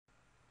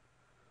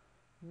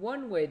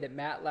One way that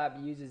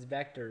MATLAB uses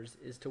vectors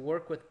is to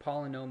work with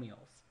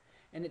polynomials.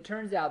 And it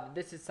turns out that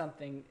this is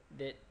something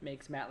that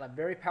makes MATLAB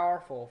very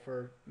powerful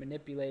for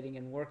manipulating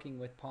and working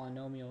with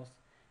polynomials.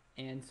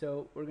 And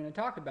so we're going to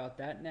talk about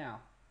that now.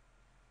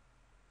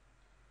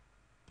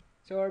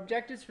 So our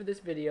objectives for this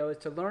video is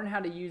to learn how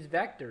to use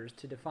vectors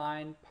to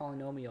define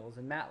polynomials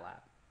in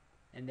MATLAB.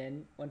 And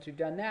then once we've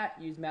done that,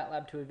 use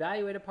MATLAB to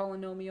evaluate a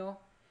polynomial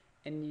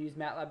and use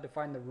MATLAB to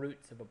find the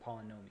roots of a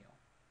polynomial.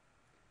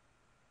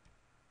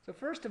 So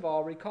first of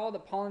all, recall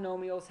that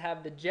polynomials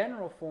have the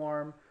general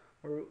form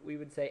where we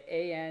would say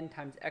an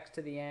times x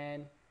to the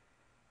n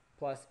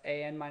plus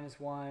an minus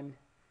 1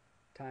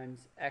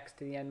 times x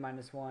to the n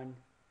minus 1,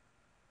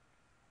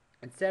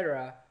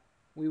 etc.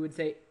 We would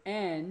say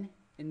n,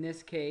 in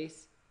this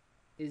case,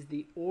 is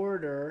the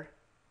order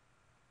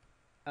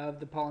of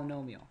the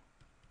polynomial.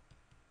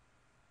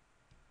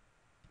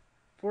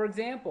 For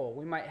example,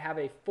 we might have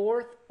a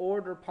fourth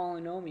order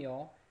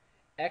polynomial,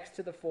 x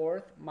to the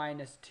fourth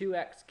minus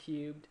 2x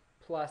cubed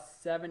plus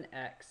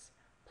 7x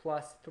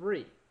plus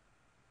 3.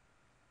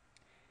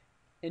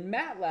 In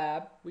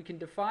MATLAB, we can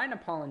define a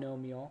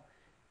polynomial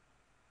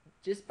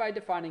just by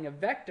defining a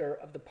vector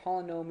of the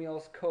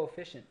polynomial's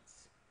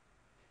coefficients.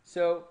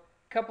 So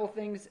a couple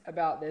things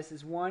about this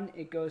is, one,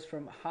 it goes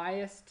from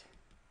highest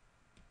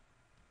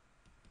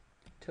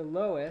to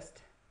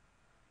lowest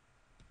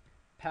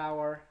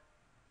power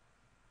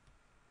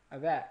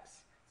of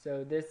x.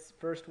 So this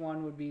first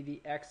one would be the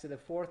x to the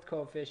fourth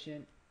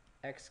coefficient,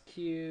 x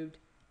cubed,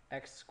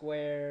 x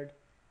squared,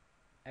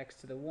 x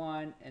to the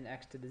 1, and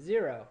x to the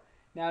 0.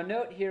 Now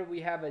note here we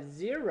have a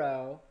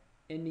 0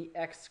 in the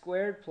x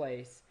squared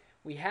place.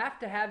 We have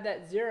to have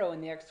that 0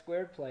 in the x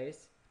squared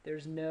place.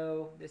 There's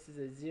no, this is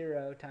a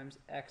 0 times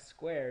x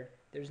squared.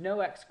 There's no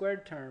x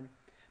squared term.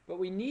 But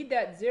we need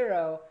that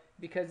 0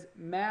 because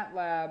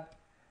MATLAB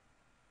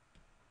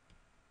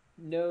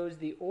knows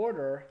the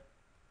order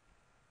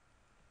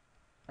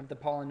of the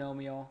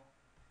polynomial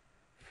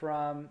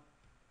from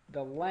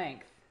the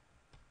length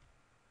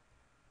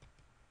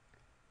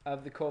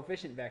of the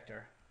coefficient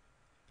vector.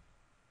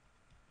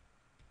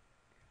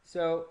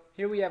 So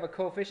here we have a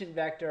coefficient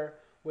vector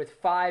with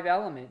 5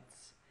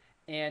 elements,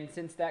 and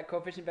since that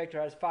coefficient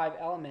vector has 5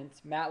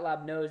 elements,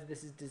 MATLAB knows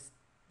this is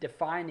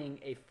defining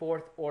a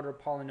fourth order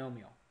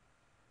polynomial.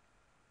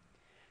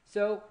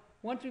 So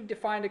once we've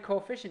defined a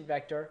coefficient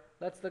vector,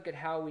 let's look at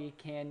how we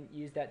can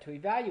use that to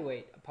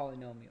evaluate a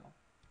polynomial.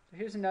 So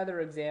here's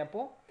another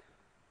example.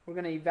 We're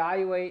going to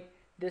evaluate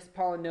this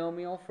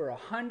polynomial for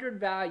 100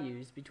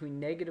 values between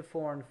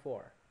 -4 and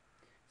 4.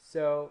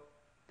 So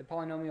the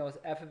polynomial is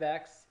f of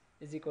x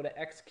is equal to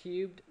x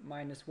cubed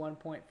minus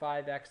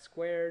 1.5x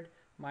squared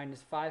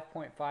minus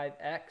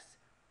 5.5x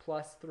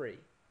plus 3.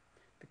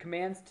 The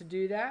commands to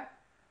do that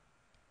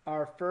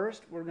are,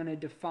 first, we're going to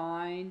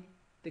define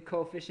the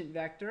coefficient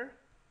vector.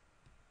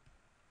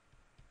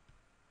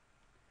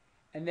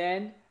 And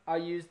then I'll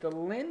use the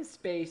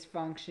linspace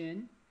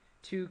function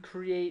to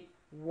create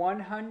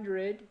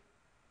 100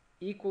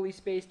 equally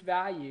spaced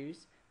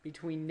values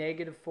between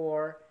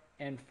 -4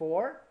 and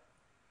 4.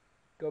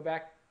 Go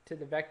back to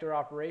the vector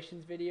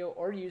operations video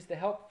or use the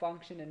help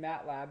function in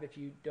MATLAB if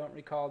you don't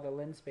recall the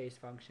linspace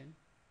function.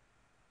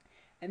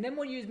 And then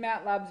we'll use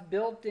MATLAB's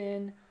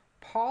built-in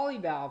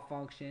polyval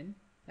function,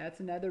 that's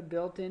another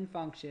built-in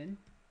function,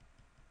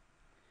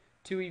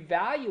 to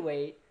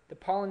evaluate the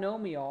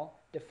polynomial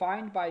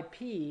defined by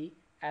p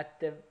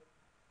at the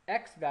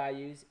x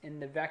values in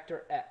the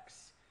vector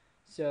x.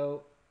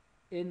 So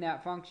in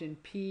that function,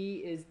 p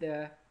is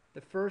the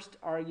first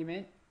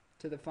argument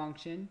to the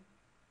function,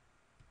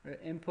 or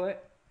input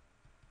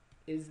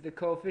is the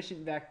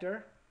coefficient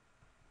vector,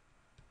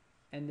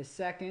 and the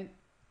second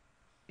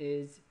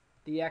is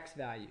the x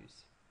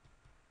values.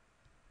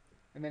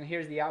 And then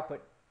here's the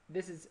output.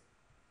 This is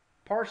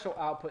partial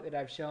output that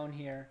I've shown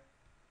here.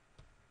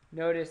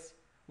 Notice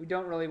we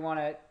don't really want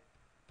to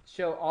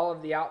show all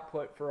of the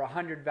output for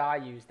 100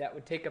 values. That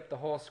would take up the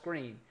whole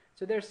screen.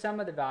 So there's some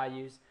of the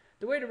values.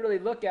 The way to really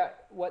look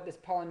at what this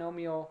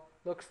polynomial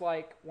looks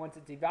like once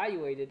it's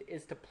evaluated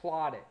is to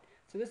plot it.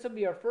 So this will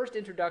be our first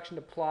introduction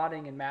to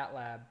plotting in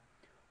MATLAB.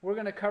 We're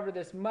going to cover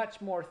this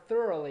much more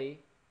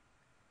thoroughly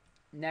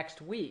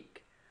next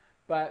week.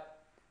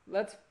 But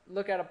let's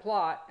look at a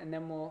plot and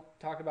then we'll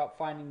talk about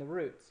finding the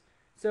roots.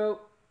 So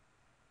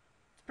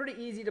it's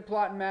pretty easy to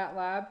plot in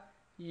MATLAB.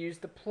 You use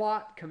the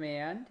plot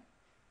command,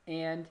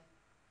 and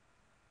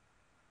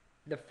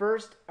the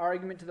first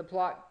argument to the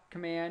plot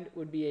command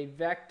would be a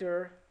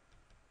vector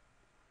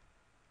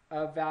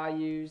of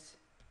values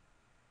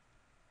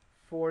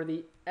for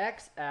the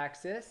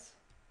x-axis.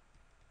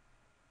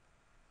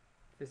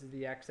 This is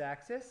the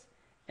x-axis.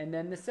 And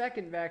then the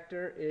second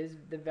vector is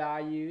the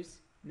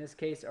values, in this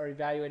case our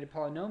evaluated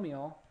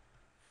polynomial,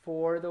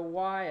 for the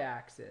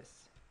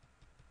y-axis.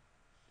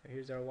 So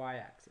here's our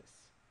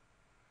y-axis.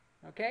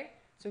 Okay?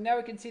 So now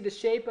we can see the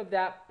shape of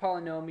that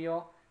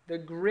polynomial. The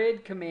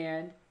grid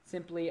command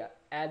simply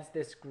adds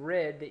this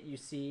grid that you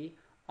see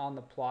on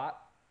the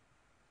plot.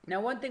 Now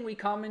one thing we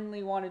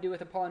commonly want to do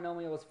with a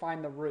polynomial is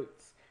find the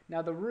roots.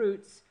 Now the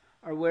roots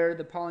are where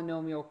the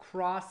polynomial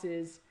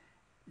crosses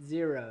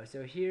 0.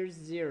 So here's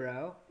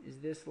 0 is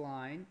this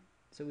line.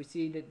 So we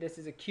see that this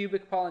is a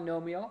cubic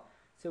polynomial.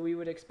 So we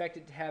would expect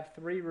it to have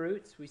 3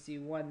 roots. We see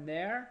one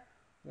there,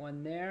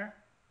 one there,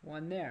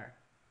 one there.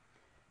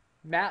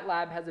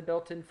 MATLAB has a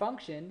built-in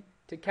function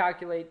to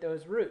calculate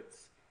those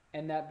roots.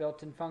 And that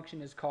built-in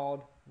function is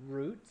called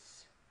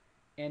roots.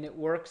 And it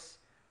works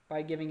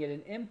by giving it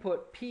an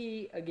input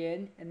p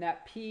again. And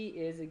that p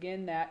is,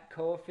 again, that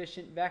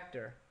coefficient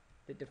vector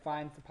that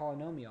defines the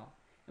polynomial.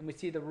 And we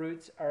see the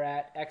roots are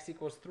at x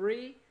equals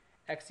 3,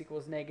 x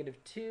equals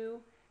 -2,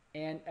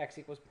 and x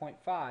equals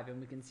 0.5.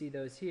 And we can see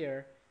those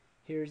here.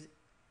 Here's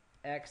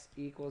x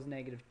equals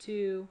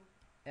 -2,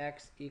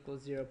 x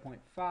equals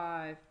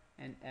 0.5,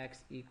 and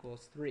x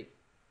equals 3.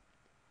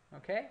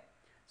 Okay?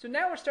 So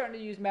now we're starting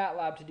to use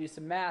MATLAB to do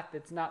some math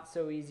that's not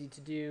so easy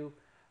to do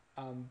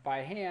by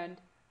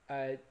hand.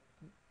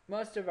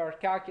 Most of our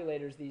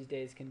calculators these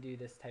days can do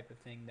this type of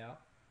thing, though.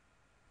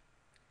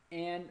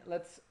 And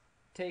let's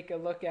take a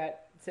look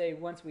at, say,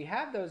 once we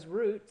have those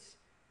roots,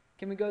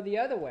 can we go the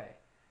other way?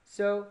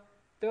 So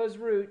those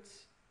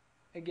roots,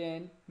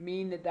 again,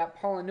 mean that that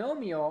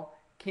polynomial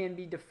can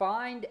be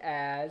defined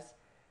as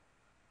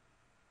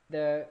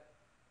the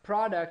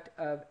product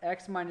of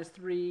x minus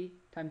 3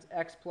 times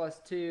x plus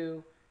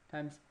 2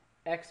 times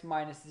x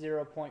minus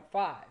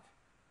 0.5.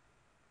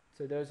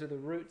 So those are the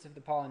roots of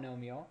the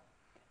polynomial.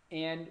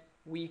 And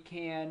we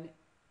can,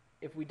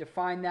 if we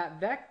define that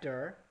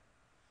vector,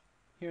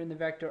 here in the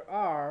vector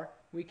r,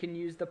 we can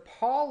use the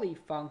poly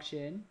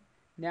function.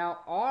 Now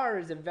r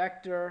is a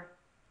vector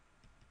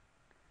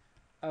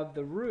of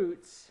the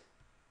roots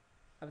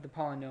of the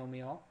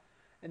polynomial,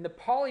 and the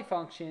poly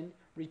function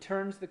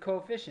returns the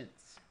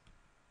coefficients.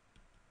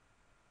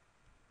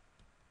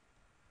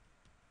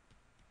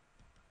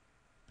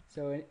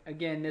 So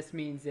again, this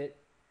means that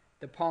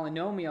the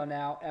polynomial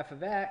now, f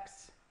of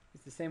x,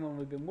 is the same one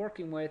we've been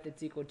working with.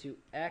 It's equal to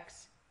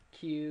x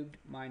cubed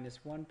minus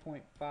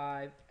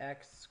 1.5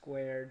 x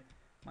squared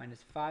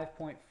minus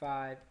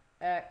 5.5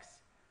 x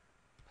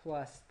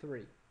plus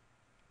 3.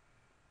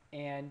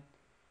 And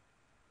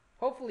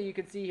hopefully you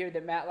can see here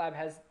that MATLAB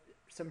has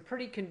some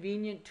pretty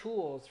convenient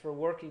tools for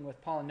working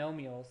with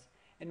polynomials.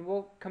 And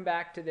we'll come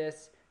back to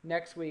this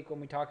next week when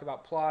we talk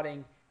about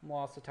plotting, and we'll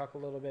also talk a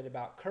little bit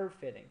about curve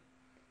fitting.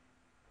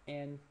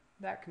 And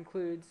that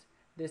concludes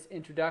this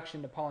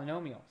introduction to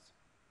polynomials.